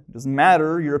about it? It doesn't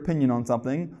matter your opinion on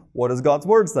something. What does God's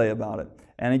Word say about it?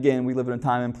 And again, we live in a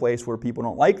time and place where people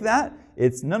don't like that.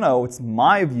 It's, no, it's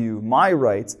my view, my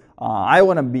rights. I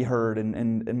want to be heard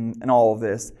and all of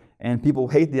this. And people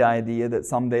hate the idea that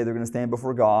someday they're going to stand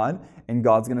before God and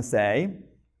God's going to say,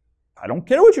 I don't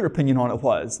care what your opinion on it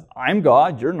was. I'm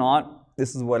God, you're not.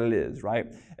 This is what it is, right?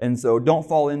 And so don't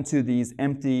fall into these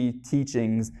empty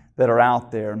teachings that are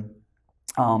out there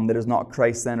that is not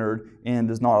Christ-centered and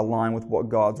does not align with what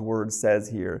God's Word says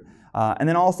here. And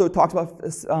then also it talks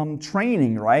about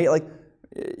training, right? Like,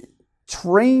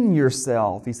 train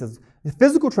yourself. He says,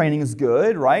 physical training is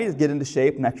good, right? Get into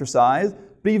shape and exercise.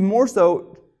 But even more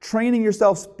so, training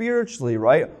yourself spiritually,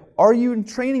 right? Are you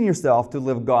training yourself to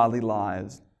live godly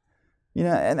lives?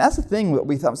 And that's the thing that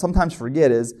we sometimes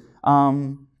forget is,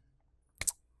 you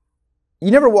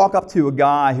never walk up to a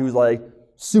guy who's like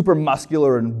super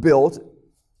muscular and built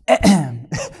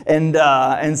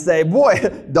and say, boy,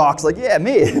 Doc's like, yeah,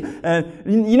 me. And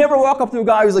you never walk up to a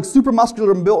guy who's like super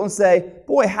muscular and built and say,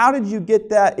 boy, how did you get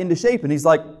that into shape? And he's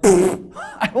like,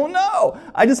 I don't know.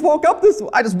 I just woke up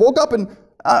and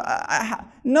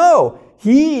no.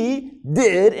 He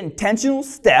did intentional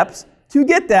steps to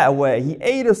get that way. He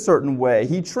ate a certain way.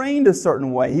 He trained a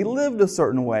certain way. He lived a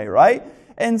certain way, right?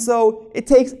 And so it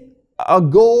takes a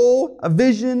goal, a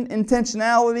vision,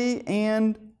 intentionality,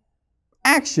 and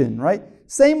action, right?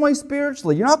 Same way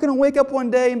spiritually. You're not going to wake up one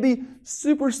day and be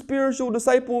super spiritual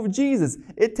disciple of Jesus.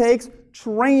 It takes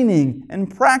training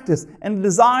and practice and a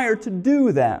desire to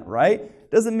do that, right?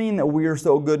 Doesn't mean that we are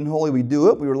so good and holy we do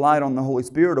it. We rely on the Holy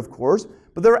Spirit, of course.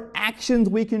 But there are actions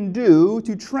we can do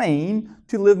to train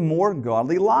to live more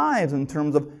godly lives in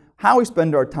terms of how we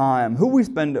spend our time, who we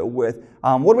spend it with,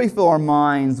 what do we fill our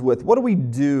minds with, what do we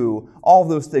do, all of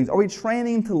those things. Are we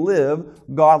training to live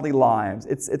godly lives?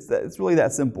 It's really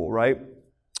that simple, right?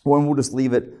 Well, we'll just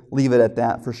leave it at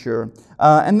that for sure.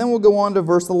 And then we'll go on to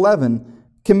verse 11.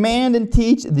 Command and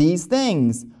teach these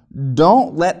things.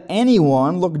 Don't let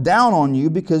anyone look down on you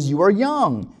because you are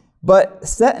young, but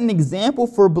set an example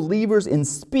for believers in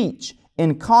speech,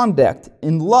 in conduct,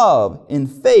 in love, in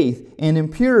faith, and in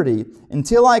purity.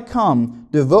 Until I come,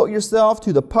 devote yourself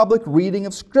to the public reading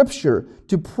of Scripture,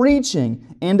 to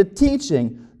preaching, and to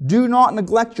teaching. Do not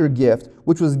neglect your gift,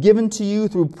 which was given to you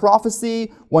through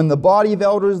prophecy when the body of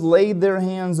elders laid their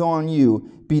hands on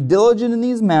you. Be diligent in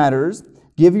these matters.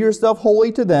 Give yourself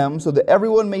wholly to them, so that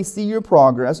everyone may see your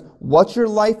progress. Watch your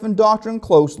life and doctrine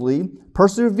closely.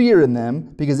 Persevere in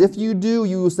them, because if you do,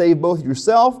 you will save both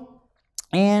yourself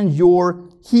and your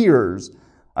hearers.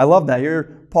 I love that.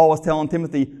 Here, Paul was telling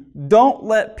Timothy, don't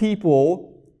let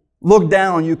people look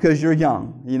down on you because you're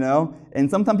young, And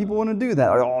sometimes people want to do that.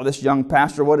 Oh, this young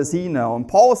pastor, what does he know? And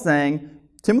Paul is saying,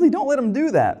 Timothy, don't let him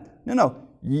do that. No.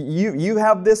 You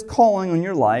have this calling on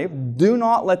your life. Do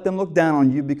not let them look down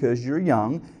on you because you're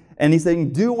young. And he's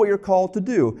saying, do what you're called to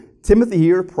do. Timothy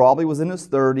here probably was in his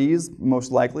 30s,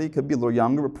 most likely. Could be a little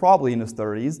younger, but probably in his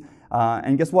 30s.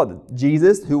 And guess what?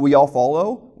 Jesus, who we all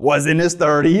follow, was in his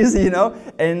 30s,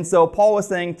 And so Paul was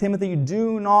saying, Timothy,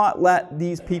 do not let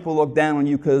these people look down on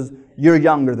you because you're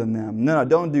younger than them. No,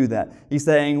 don't do that. He's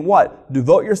saying what?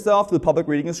 Devote yourself to the public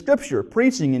reading of Scripture,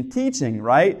 preaching and teaching,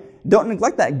 right? Don't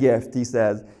neglect that gift, he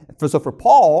says. So for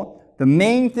Paul, the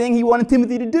main thing he wanted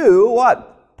Timothy to do,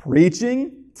 what?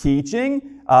 Preaching,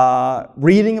 teaching,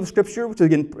 reading of Scripture, which is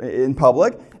again in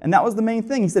public. And that was the main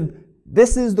thing. He said,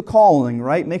 this is the calling,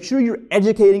 right? Make sure you're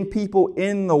educating people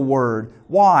in the Word.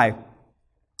 Why?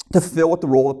 To fulfill what the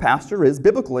role of the pastor is,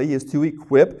 biblically, is to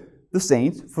equip the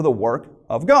saints for the work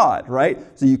of God, right?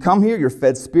 So you come here, you're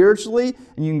fed spiritually,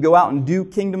 and you can go out and do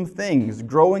kingdom things,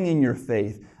 growing in your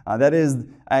faith. That is,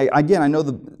 I know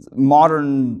the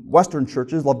modern Western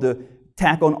churches love to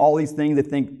tack on all these things they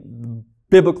think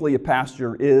biblically a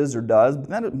pastor is or does, but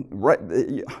that, right,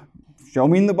 show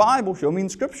me in the Bible, show me in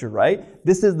Scripture, right?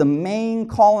 This is the main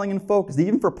calling and focus,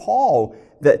 even for Paul,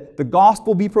 that the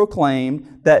gospel be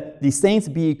proclaimed, that the saints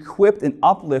be equipped and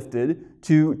uplifted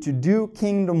to do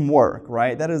kingdom work,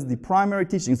 right? That is the primary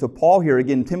teaching. So Paul here,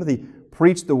 again, Timothy,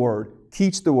 preach the word,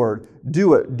 teach the word,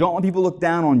 do it. Don't let people look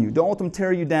down on you. Don't let them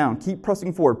tear you down. Keep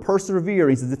pressing forward. Persevere.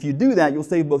 He says if you do that, you'll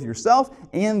save both yourself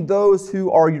and those who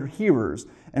are your hearers.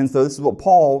 And so this is what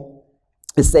Paul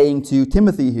is saying to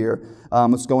Timothy here,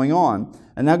 what's going on.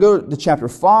 And now go to chapter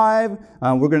 5.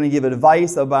 We're going to give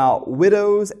advice about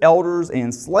widows, elders,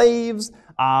 and slaves.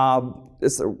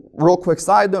 It's a real quick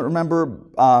side note. Remember,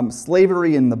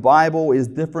 slavery in the Bible is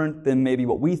different than maybe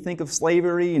what we think of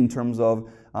slavery in terms of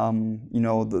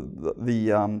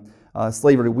the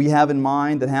slavery we have in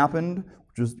mind that happened,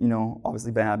 which was,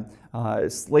 obviously bad.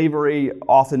 Slavery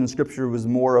often in Scripture was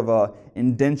more of a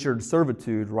indentured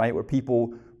servitude, right, where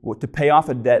people, to pay off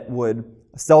a debt, would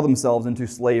sell themselves into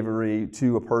slavery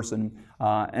to a person,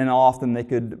 and often they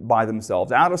could buy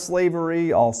themselves out of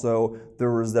slavery. Also,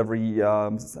 there was every, I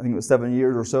think it was 7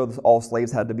 years or so, all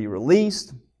slaves had to be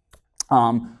released.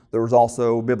 There was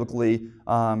also biblically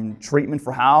treatment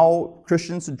for how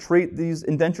Christians should treat these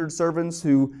indentured servants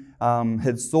who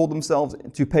had sold themselves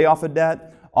to pay off a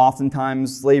debt.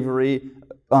 Oftentimes, slavery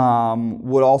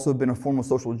would also have been a form of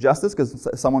social justice because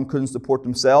someone couldn't support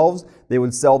themselves. They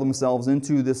would sell themselves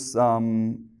into this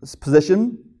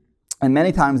position, and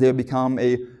many times they would become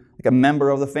a member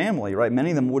of the family. Right?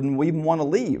 Many of them wouldn't even want to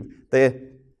leave. They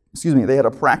had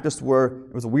a practice where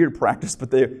it was a weird practice,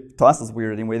 but to us it's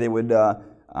weird anyway. They would go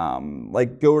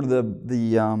to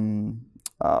the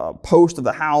post of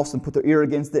the house and put their ear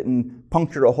against it and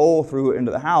puncture a hole through it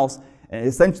into the house, and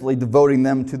essentially devoting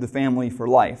them to the family for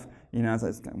life. We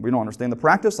don't understand the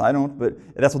practice. I don't, but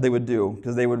that's what they would do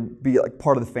because they would be like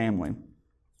part of the family.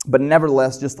 But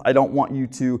nevertheless, I don't want you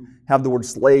to have the word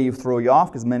slave throw you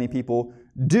off because many people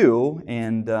do,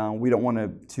 and we don't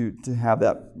want to have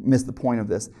that miss the point of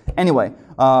this. Anyway,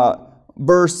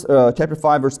 chapter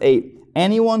 5, verse 8.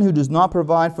 Anyone who does not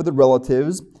provide for the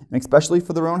relatives, and especially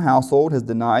for their own household, has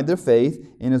denied their faith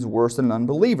and is worse than an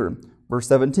unbeliever. Verse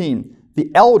 17.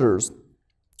 The elders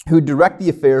who direct the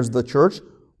affairs of the church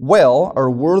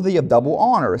are worthy of double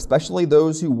honor, especially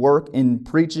those who work in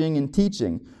preaching and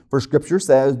teaching. For Scripture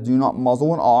says, do not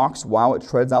muzzle an ox while it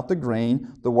treads out the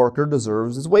grain. The worker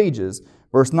deserves his wages.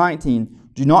 Verse 19,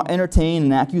 do not entertain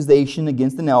an accusation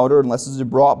against an elder unless it is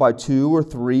brought by 2 or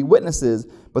 3 witnesses.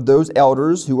 But those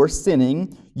elders who are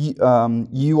sinning,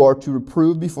 you are to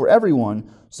reprove before everyone,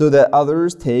 so that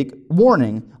others take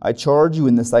warning. I charge you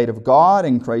in the sight of God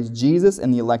and Christ Jesus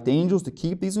and the elect angels to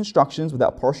keep these instructions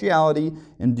without partiality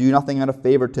and do nothing out of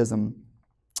favoritism.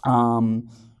 We'll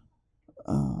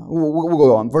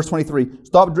go on. Verse 23,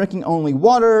 stop drinking only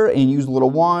water and use a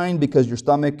little wine because your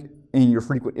stomach and your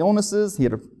frequent illnesses. He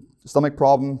had a stomach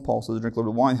problem. Paul says drink a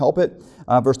little wine, help it.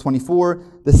 Verse 24,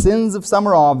 the sins of some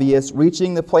are obvious,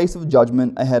 reaching the place of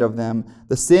judgment ahead of them.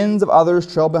 The sins of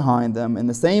others trail behind them. In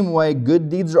the same way, good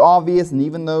deeds are obvious, and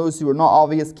even those who are not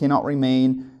obvious cannot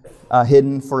remain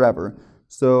hidden forever.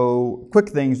 So, quick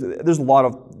things. There's a lot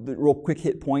of real quick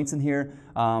hit points in here.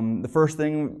 The first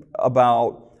thing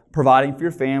about providing for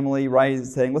your family, right,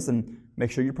 is saying, listen, make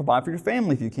sure you provide for your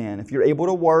family if you can. If you're able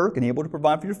to work and able to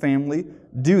provide for your family,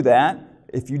 do that.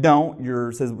 If you don't,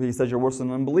 he says you're worse than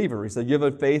an unbeliever. He said you have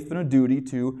a faith and a duty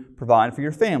to provide for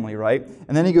your family, right?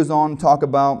 And then he goes on to talk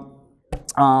about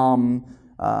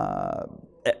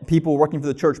people working for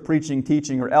the church, preaching,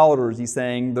 teaching, or elders. He's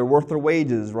saying they're worth their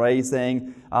wages, right? He's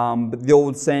saying the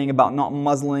old saying about not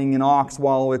muzzling an ox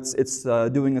while it's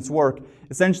doing its work.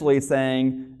 Essentially, it's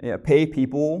saying pay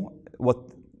people what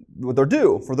they're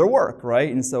due for their work,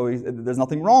 right? And so there's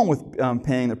nothing wrong with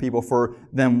paying their people for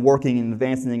them working and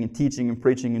advancing and teaching and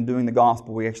preaching and doing the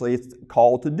gospel. It's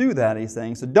called to do that, he's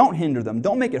saying. So don't hinder them.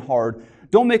 Don't make it hard.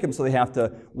 Don't make them so they have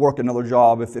to work another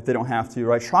job if they don't have to,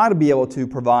 right? Try to be able to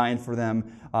provide for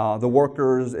them. The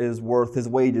worker is worth his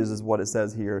wages is what it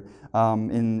says here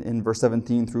in verse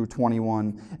 17 through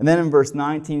 21. And then in verse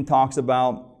 19 talks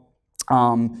about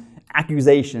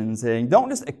accusations, saying don't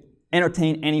just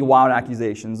entertain any wild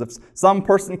accusations. If some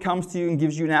person comes to you and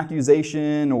gives you an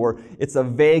accusation, or it's a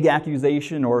vague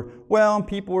accusation, or, well,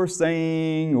 people are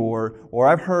saying, or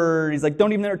I've heard, he's like,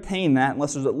 don't even entertain that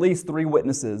unless there's at least 3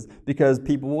 witnesses, because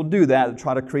people will do that to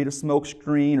try to create a smoke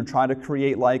screen or try to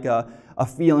create like a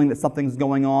feeling that something's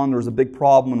going on, there's a big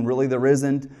problem, and really there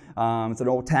isn't. It's an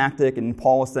old tactic, and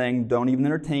Paul is saying don't even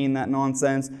entertain that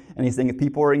nonsense. And he's saying if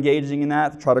people are engaging in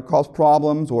that to try to cause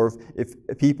problems, or if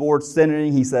people are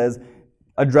sinning, he says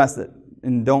address it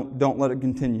and don't let it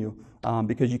continue,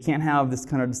 because you can't have this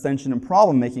kind of dissension and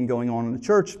problem making going on in the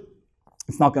church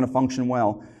it's not going to function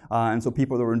well. And so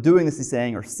people that are doing this, he's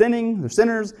saying, are sinning, they're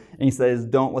sinners, and he says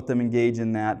don't let them engage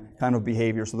in that kind of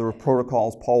behavior. So there were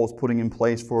protocols Paul was putting in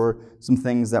place for some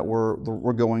things that were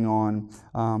going on.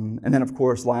 And then, of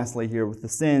course, lastly here with the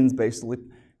sins, basically,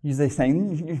 he's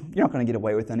saying, you're not going to get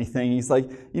away with anything. He's like,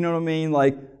 you know what I mean?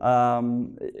 Like,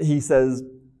 he says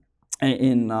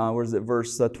in,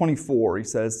 verse 24, he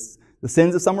says, the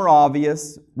sins of some are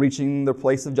obvious, reaching their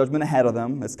place of judgment ahead of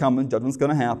them. It's coming. Judgment's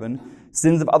going to happen.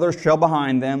 Sins of others trail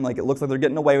behind them. Like it looks like they're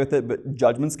getting away with it, but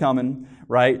judgment's coming,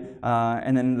 right?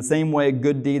 And then in the same way,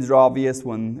 good deeds are obvious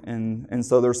and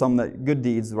so there's some good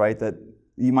deeds, right, that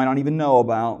you might not even know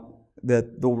about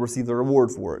that they'll receive the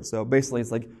reward for it. So basically,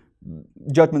 it's like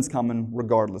judgment's coming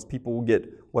regardless. People will get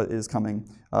what is coming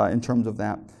in terms of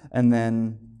that. And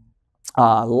then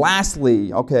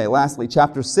lastly,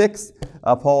 chapter 6,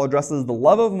 Paul addresses the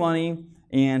love of money,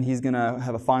 and he's going to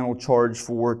have a final charge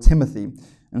for Timothy.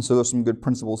 And so there's some good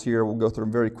principles here. We'll go through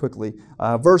them very quickly.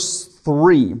 Verse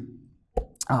 3,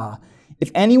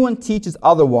 if anyone teaches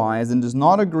otherwise and does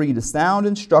not agree to sound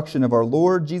instruction of our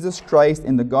Lord Jesus Christ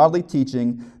in the godly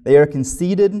teaching, they are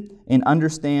conceited and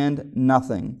understand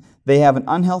nothing. They have an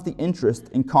unhealthy interest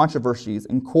in controversies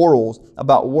and quarrels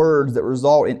about words that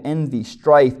result in envy,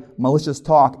 strife, malicious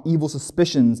talk, evil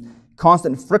suspicions,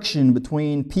 constant friction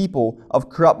between people of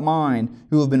corrupt mind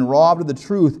who have been robbed of the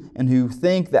truth and who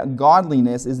think that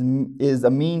godliness is a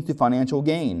means to financial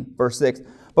gain. Verse 6,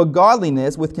 but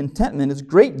godliness with contentment is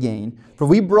great gain, for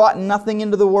we brought nothing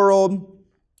into the world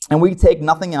and we take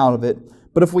nothing out of it.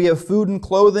 But if we have food and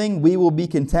clothing, we will be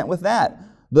content with that.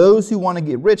 Those who want to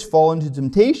get rich fall into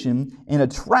temptation and a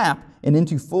trap and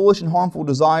into foolish and harmful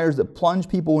desires that plunge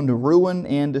people into ruin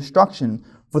and destruction.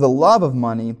 For the love of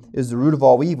money is the root of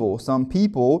all evil. Some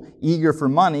people, eager for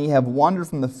money, have wandered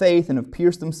from the faith and have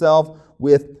pierced themselves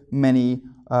with many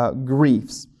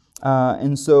griefs.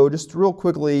 And so just real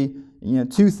quickly,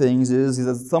 two things is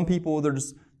that some people, they're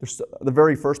the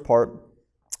very first part,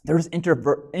 they're just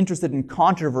interested in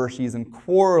controversies and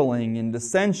quarreling and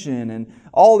dissension and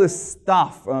all this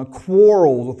stuff,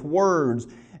 quarrels with words.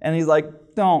 And he's like,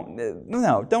 don't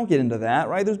get into that,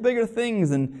 right? There's bigger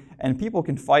things, and people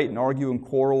can fight and argue and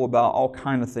quarrel about all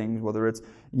kind of things, whether it's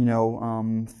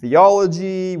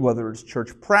theology, whether it's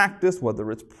church practice, whether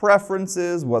it's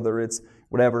preferences, whether it's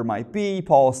whatever it might be.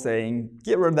 Paul's saying,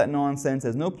 get rid of that nonsense.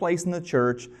 There's no place in the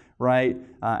church, right?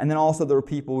 And then also there are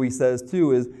people, he says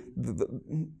too, is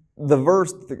the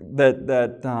verse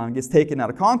that gets taken out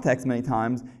of context many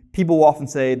times, people will often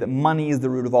say that money is the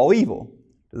root of all evil.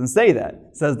 It doesn't say that.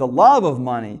 It says the love of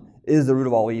money is the root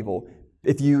of all evil.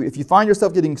 If you find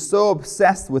yourself getting so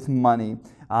obsessed with money,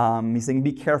 he's saying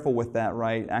be careful with that,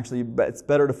 right? Actually, it's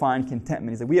better to find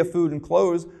contentment. He's like, we have food and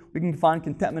clothes. We can find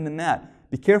contentment in that.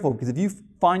 Be careful, because if you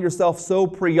find yourself so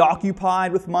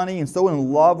preoccupied with money and so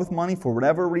in love with money for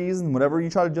whatever reason, whatever you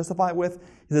try to justify it with,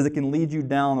 he says it can lead you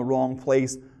down the wrong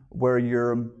place where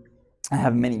you're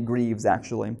have many grieves,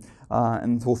 actually.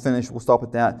 And we'll stop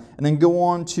at that. And then go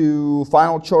on to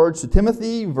final charge to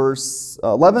Timothy, verse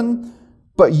 11.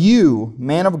 But you,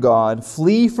 man of God,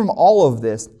 flee from all of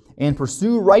this and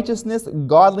pursue righteousness,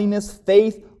 godliness,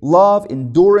 faith, love,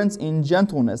 endurance, and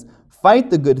gentleness. Fight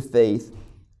the good faith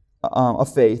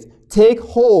of faith. Take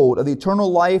hold of the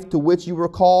eternal life to which you were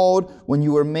called when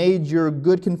you were made your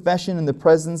good confession in the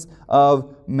presence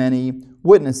of many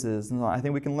witnesses. And I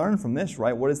think we can learn from this,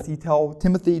 right? What does he tell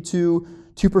Timothy to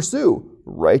pursue?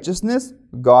 Righteousness,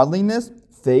 godliness,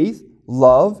 faith,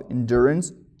 love,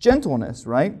 endurance, gentleness,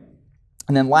 right?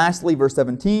 And then lastly, verse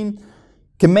 17,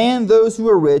 command those who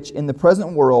are rich in the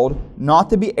present world not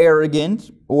to be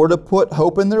arrogant or to put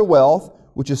hope in their wealth,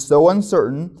 which is so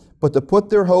uncertain, but to put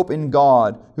their hope in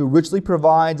God, who richly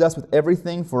provides us with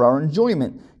everything for our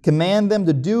enjoyment. Command them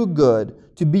to do good,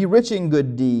 to be rich in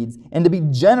good deeds, and to be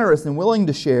generous and willing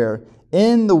to share.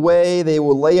 In the way they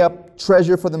will lay up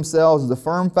treasure for themselves as a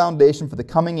firm foundation for the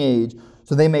coming age,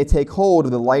 so they may take hold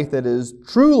of the life that is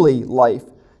truly life.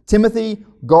 Timothy,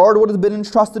 guard what has been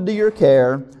entrusted to your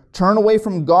care. Turn away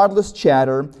from godless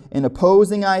chatter and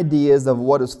opposing ideas of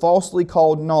what is falsely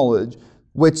called knowledge,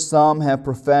 which some have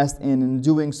professed, and in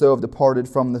doing so have departed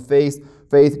from the faith.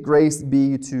 Grace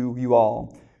be to you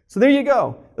all. So there you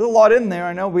go. There's a lot in there.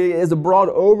 I know it's a broad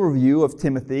overview of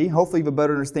Timothy. Hopefully you have a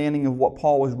better understanding of what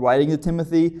Paul was writing to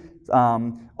Timothy.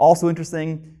 Also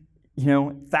interesting,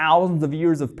 thousands of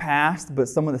years have passed, but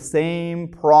some of the same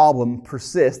problems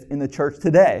persist in the church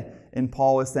today. And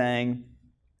Paul is saying,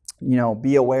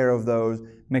 be aware of those.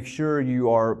 Make sure you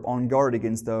are on guard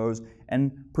against those,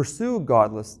 and pursue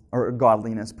godliness,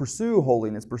 pursue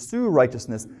holiness, pursue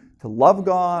righteousness, to love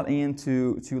God and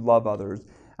to love others.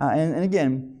 And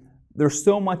again, there's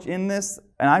so much in this,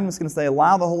 and I'm just going to say,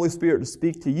 allow the Holy Spirit to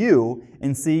speak to you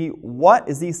and see what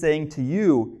is He saying to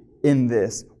you in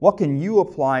this. What can you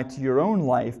apply to your own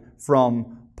life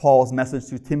from Paul's message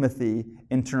to Timothy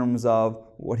in terms of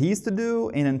what he's to do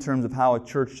and in terms of how a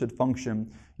church should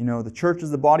function. You know, the church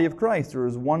is the body of Christ. There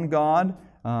is one God,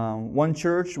 one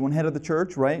church, one head of the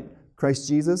church, right? Christ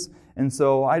Jesus. And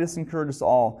so I just encourage us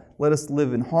all, let us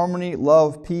live in harmony,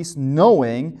 love, peace,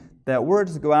 knowing that we're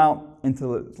to go out and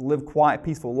to live quiet,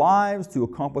 peaceful lives, to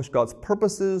accomplish God's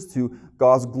purposes, to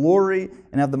God's glory,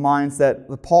 and have the mindset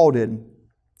that Paul did.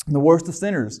 The worst of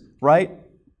sinners, right?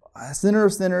 A sinner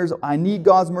of sinners, I need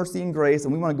God's mercy and grace,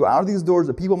 and we want to go out of these doors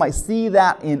that people might see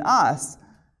that in us,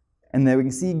 and that we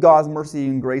can see God's mercy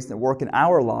and grace at work in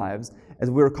our lives as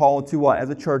we're called to what? As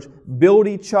a church, build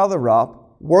each other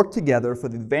up, work together for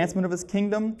the advancement of His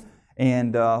kingdom,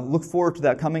 and look forward to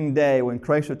that coming day when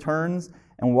Christ returns,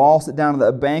 and we'll all sit down at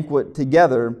that banquet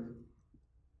together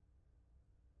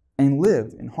and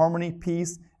live in harmony,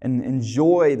 peace, and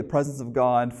enjoy the presence of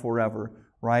God forever,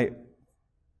 right?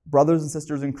 Brothers and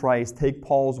sisters in Christ, take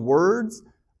Paul's words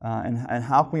and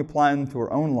how can we apply them to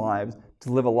our own lives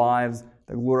to live lives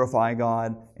that glorify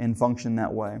God and function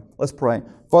that way. Let's pray.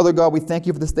 Father God, we thank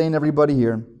You for this day and everybody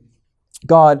here.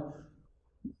 God,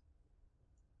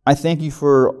 I thank You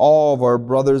for all of our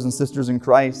brothers and sisters in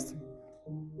Christ.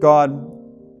 God,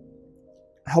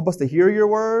 help us to hear Your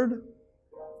word,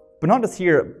 but not just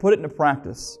hear it, put it into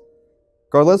practice.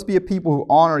 God, let's be a people who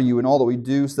honor You in all that we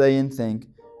do, say, and think.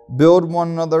 Build one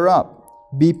another up.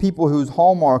 Be people whose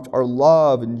hallmarks are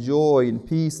love and joy and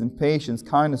peace and patience,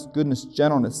 kindness, goodness,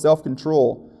 gentleness,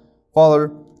 self-control.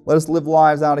 Father, let us live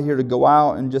lives out of here to go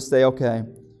out and just say, okay,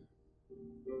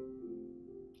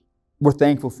 we're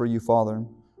thankful for You, Father.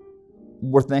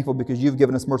 We're thankful because You've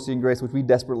given us mercy and grace, which we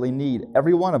desperately need,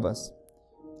 every one of us.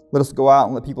 Let us go out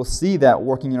and let people see that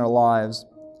working in our lives.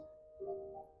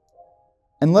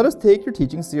 And let us take Your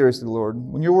teaching seriously, Lord.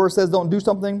 When Your word says don't do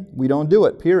something, we don't do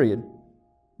it, period.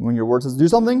 When Your word says do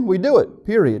something, we do it,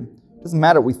 period. It doesn't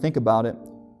matter what we think about it.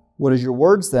 What does Your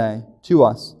word say to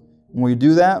us? When we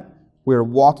do that, we are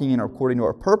walking in according to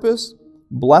our purpose,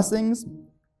 blessings,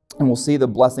 and we'll see the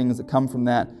blessings that come from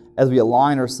that as we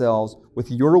align ourselves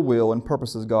with Your will and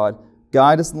purposes, God.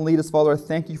 Guide us and lead us, Father. I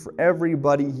thank You for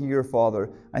everybody here,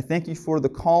 Father. I thank You for the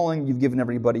calling You've given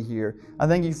everybody here. I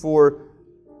thank You for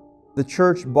the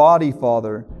church body,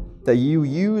 Father, that You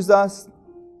use us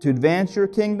to advance Your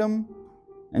kingdom.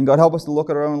 And God, help us to look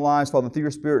at our own lives, Father, through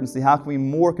Your Spirit and see how can we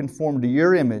more conform to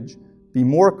Your image, be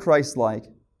more Christ-like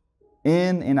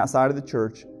in and outside of the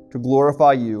church to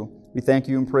glorify You. We thank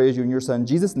You and praise You in Your Son,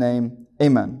 Jesus' name.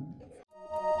 Amen.